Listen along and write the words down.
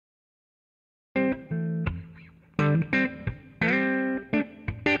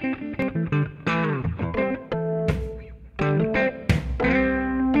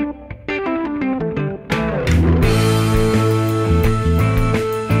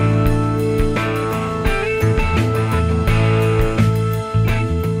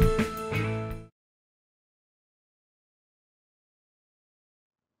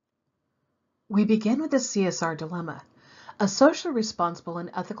We begin with the CSR dilemma. A socially responsible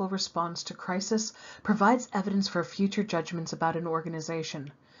and ethical response to crisis provides evidence for future judgments about an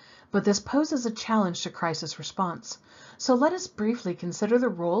organization. But this poses a challenge to crisis response. So let us briefly consider the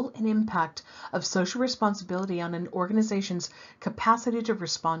role and impact of social responsibility on an organization's capacity to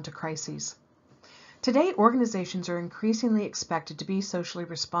respond to crises. Today, organizations are increasingly expected to be socially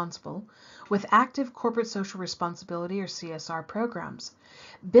responsible with active corporate social responsibility or CSR programs.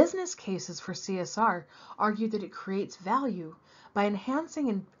 Business cases for CSR argue that it creates value by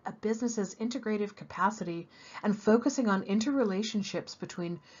enhancing a business's integrative capacity and focusing on interrelationships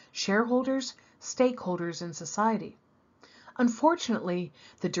between shareholders, stakeholders, and society. Unfortunately,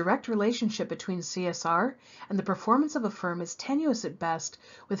 the direct relationship between CSR and the performance of a firm is tenuous at best,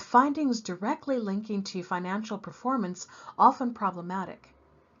 with findings directly linking to financial performance often problematic.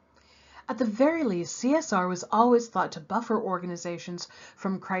 At the very least, CSR was always thought to buffer organizations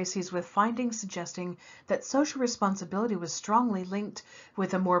from crises, with findings suggesting that social responsibility was strongly linked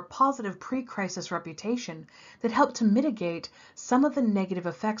with a more positive pre-crisis reputation that helped to mitigate some of the negative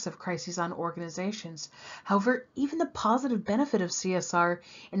effects of crises on organizations. However, even the positive benefit of CSR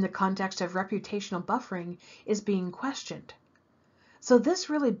in the context of reputational buffering is being questioned. So this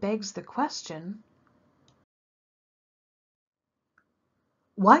really begs the question,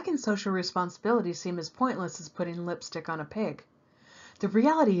 why can social responsibility seem as pointless as putting lipstick on a pig? The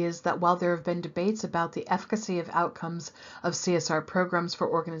reality is that while there have been debates about the efficacy of outcomes of CSR programs for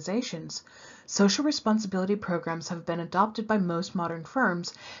organizations, social responsibility programs have been adopted by most modern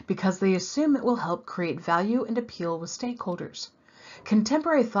firms because they assume it will help create value and appeal with stakeholders.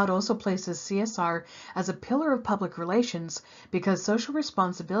 Contemporary thought also places CSR as a pillar of public relations because social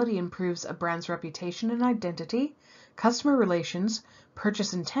responsibility improves a brand's reputation and identity, customer relations,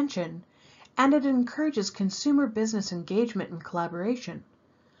 purchase intention, and it encourages consumer business engagement and collaboration.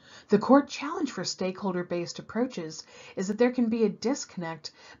 The core challenge for stakeholder-based approaches is that there can be a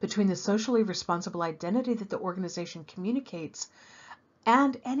disconnect between the socially responsible identity that the organization communicates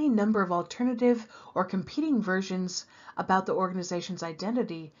and any number of alternative or competing versions about the organization's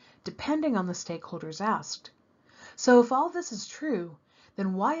identity, depending on the stakeholders asked. So if all this is true,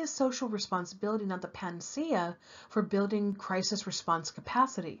 then why is social responsibility not the panacea for building crisis response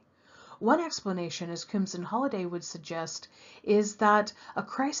capacity? One explanation, as Coombs and Holliday would suggest, is that a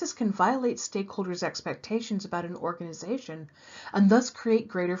crisis can violate stakeholders' expectations about an organization and thus create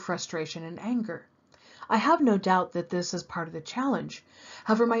greater frustration and anger. I have no doubt that this is part of the challenge.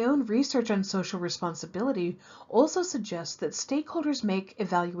 However, my own research on social responsibility also suggests that stakeholders make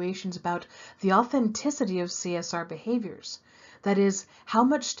evaluations about the authenticity of CSR behaviors. That is, how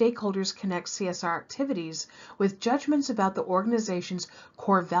much stakeholders connect CSR activities with judgments about the organization's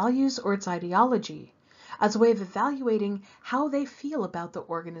core values or its ideology, as a way of evaluating how they feel about the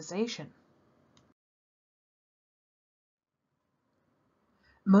organization.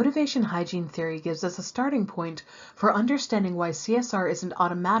 Motivation hygiene theory gives us a starting point for understanding why CSR isn't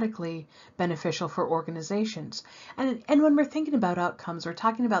automatically beneficial for organizations. And when we're thinking about outcomes, we're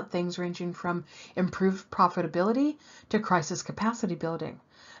talking about things ranging from improved profitability to crisis capacity building.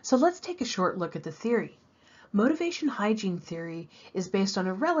 So let's take a short look at the theory. Motivation hygiene theory is based on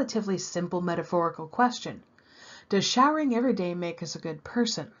a relatively simple metaphorical question. Does showering every day make us a good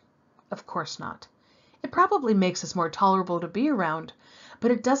person? Of course not. It probably makes us more tolerable to be around, but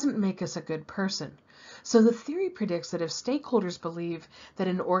it doesn't make us a good person. So the theory predicts that if stakeholders believe that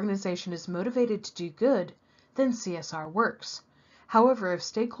an organization is motivated to do good, then CSR works. However, if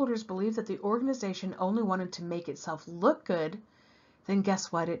stakeholders believe that the organization only wanted to make itself look good, then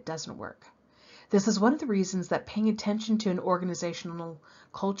guess what? It doesn't work. This is one of the reasons that paying attention to an organizational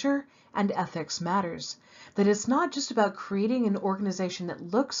culture and ethics matters. That it's not just about creating an organization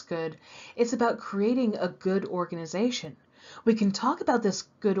that looks good, it's about creating a good organization. We can talk about this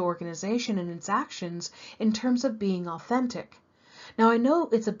good organization and its actions in terms of being authentic. Now, I know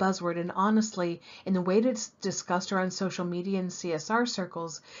it's a buzzword, and honestly, in the way it's discussed around social media and CSR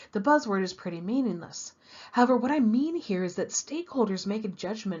circles, the buzzword is pretty meaningless. However, what I mean here is that stakeholders make a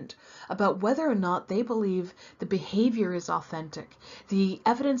judgment about whether or not they believe the behavior is authentic, the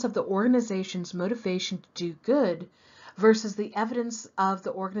evidence of the organization's motivation to do good versus the evidence of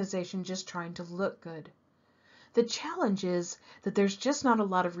the organization just trying to look good. The challenge is that there's just not a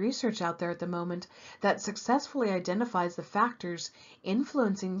lot of research out there at the moment that successfully identifies the factors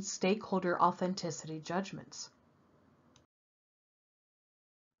influencing stakeholder authenticity judgments.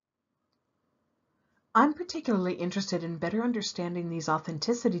 I'm particularly interested in better understanding these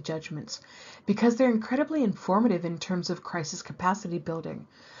authenticity judgments because they're incredibly informative in terms of crisis capacity building.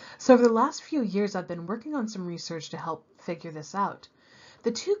 So over the last few years, I've been working on some research to help figure this out.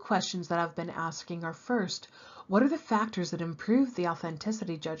 The two questions that I've been asking are, first, what are the factors that improve the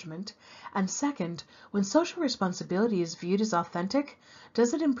authenticity judgment? And second, when social responsibility is viewed as authentic,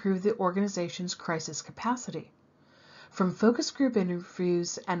 does it improve the organization's crisis capacity? From focus group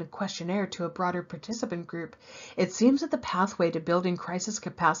interviews and a questionnaire to a broader participant group, it seems that the pathway to building crisis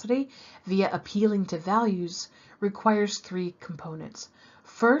capacity via appealing to values requires three components.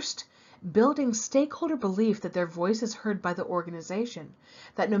 First, building stakeholder belief that their voice is heard by the organization,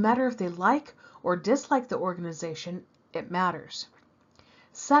 that no matter if they like or dislike the organization, it matters.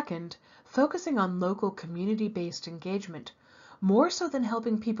 Second, focusing on local community-based engagement. More so than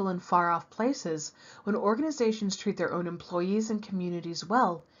helping people in far-off places, when organizations treat their own employees and communities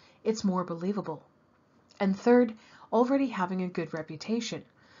well, it's more believable. And third, already having a good reputation.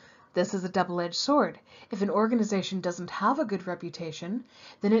 This is a double-edged sword. If an organization doesn't have a good reputation,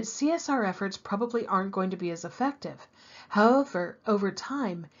 then its CSR efforts probably aren't going to be as effective. However, over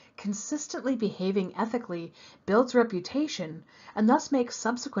time, consistently behaving ethically builds reputation and thus makes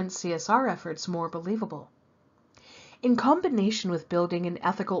subsequent CSR efforts more believable. In combination with building an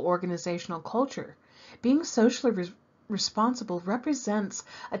ethical organizational culture, being socially responsible represents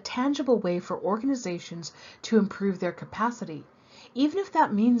a tangible way for organizations to improve their capacity, even if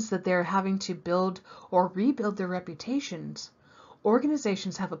that means that they're having to build or rebuild their reputations.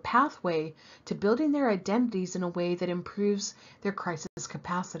 Organizations have a pathway to building their identities in a way that improves their crisis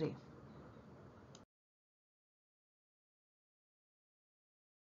capacity.